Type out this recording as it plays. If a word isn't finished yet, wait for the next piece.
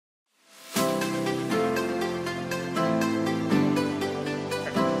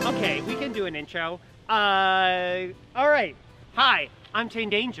Okay, we can do an intro. All right. Hi, I'm Tane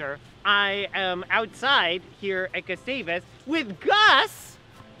Danger. I am outside here at Gustavus with Gus,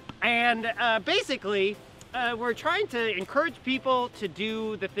 and basically, we're trying to encourage people to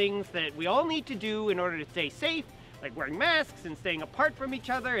do the things that we all need to do in order to stay safe, like wearing masks and staying apart from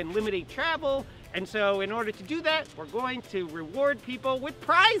each other and limiting travel. And so in order to do that, we're going to reward people with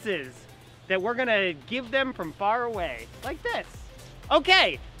prizes that we're gonna give them from far away, like this.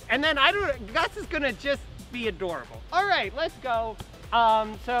 Okay, and then Gus is gonna just be adorable. All right, let's go.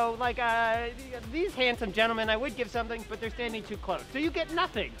 So like these handsome gentlemen, I would give something, but they're standing too close. So you get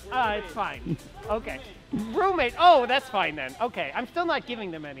nothing. It's fine. Okay. Roommate, oh, that's fine then. Okay, I'm still not giving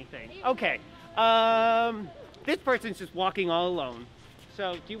them anything. Okay, this person's just walking all alone.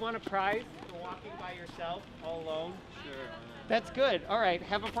 So do you want a prize for walking by yourself all alone? Sure. That's good. All right,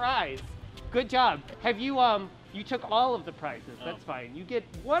 have a prize. Good job. Have you, you took all of the prizes. Oh. That's fine. You get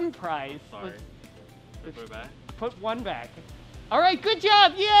one prize. Sorry. Put it back? Put one back. All right, good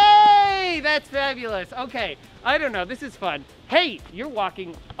job. Yay! That's fabulous. Okay, I don't know. This is fun. Hey, you're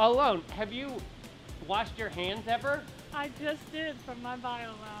walking alone. Have you washed your hands ever? I just did from my bio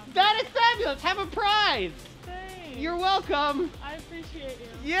lab. That is fabulous. Have a prize. Thanks. You're welcome. I appreciate you.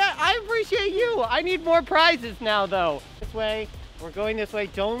 Yeah, I appreciate you. I need more prizes now, though. This way. We're going this way.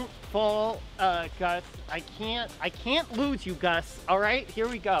 Don't fall, Gus. I can't lose you, Gus. All right, here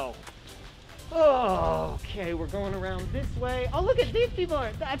we go. Oh, okay, we're going around this way. Oh, look at these people.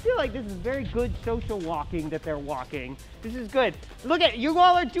 I feel like this is very good social walking that they're walking. This is good. Look at, you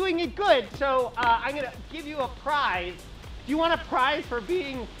all are doing it good. So I'm gonna give you a prize. Do you want a prize for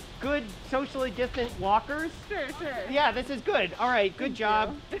being good socially distant walkers? Sure. Yeah, this is good. All right, good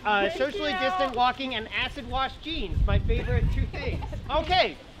job. Socially distant walking and acid wash jeans, my favorite two things.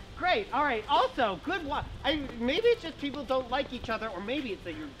 Okay. Great. All right. Also, good one. Maybe it's just people don't like each other, or maybe it's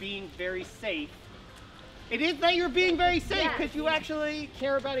that you're being very safe. It is that you're being very safe because you actually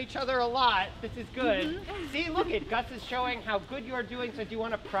care about each other a lot. This is good. See, look at Gus is showing how good you are doing. So do you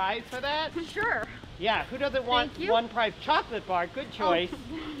want a prize for that? Sure. Yeah. Who doesn't want one prize? Chocolate bar. Good choice.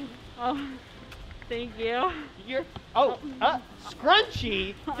 Oh, thank you.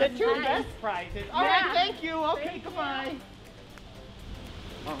 Scrunchy. The two best prizes. All right. Thank you. Okay. Goodbye.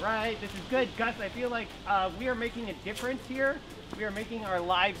 All right, this is good. Gus, I feel like we are making a difference here. We are making our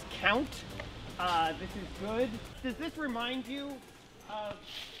lives count. This is good. Does this remind you of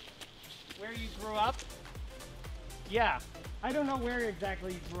where you grew up? Yeah, I don't know where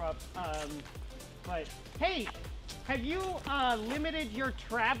exactly you grew up, but hey, have you limited your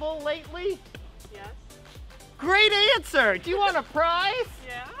travel lately? Yes. Great answer. Do you want a prize?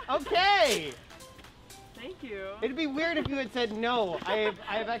 Yeah. Okay. Thank you. It'd be weird if you had said no. I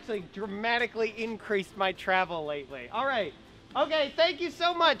have actually dramatically increased my travel lately. All right. Okay, thank you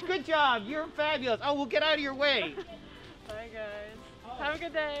so much. Good job. You're fabulous. Oh, we'll get out of your way. Bye, guys. Have a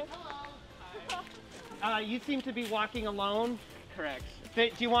good day. Hello. You seem to be walking alone. Correct. Do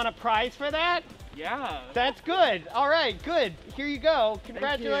you want a prize for that? Yeah. That's good. All right, good. Here you go.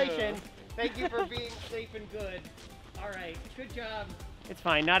 Congratulations. Thank you for being safe and good. All right, good job. It's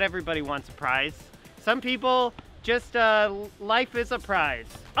fine. Not everybody wants a prize. Some people just, life is a prize.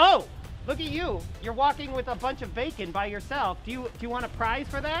 Oh, look at you. You're walking with a bunch of bacon by yourself. Do you want a prize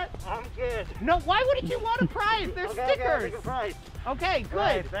for that? I'm good. No, why wouldn't you want a prize? They're stickers. Prize. Okay, good.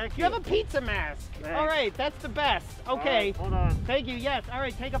 Right, thank you. You have a pizza mask. Thanks. All right, that's the best. Okay. Right, hold on. Thank you, yes. All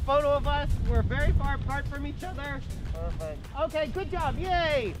right, take a photo of us. We're very far apart from each other. Perfect. Okay, good job,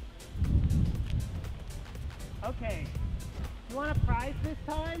 yay. Okay, you want a prize this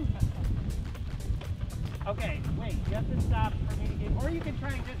time? Okay, wait, you have to stop for me to get, or you can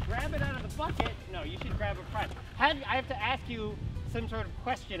try and just grab it out of the bucket. No, you should grab a prize. I have to ask you some sort of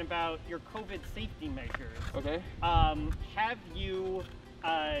question about your COVID safety measures. Okay. Have you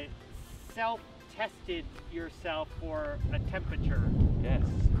self-tested yourself for a temperature? Yes.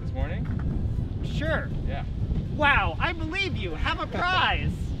 This morning? Sure. Yeah. Wow, I believe you. Have a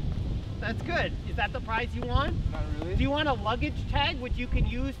prize. That's good. Is that the prize you want? Not really. Do you want a luggage tag which you can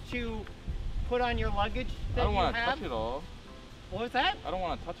use to put on your luggage that I don't you want to have? touch it all. What was that? I don't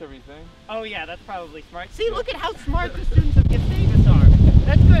want to touch everything. Oh yeah, that's probably smart. See, look at how smart the students of Gustavus are.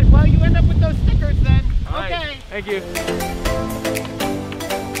 That's good. Well, you end up with those stickers then. All right. Okay. Thank you.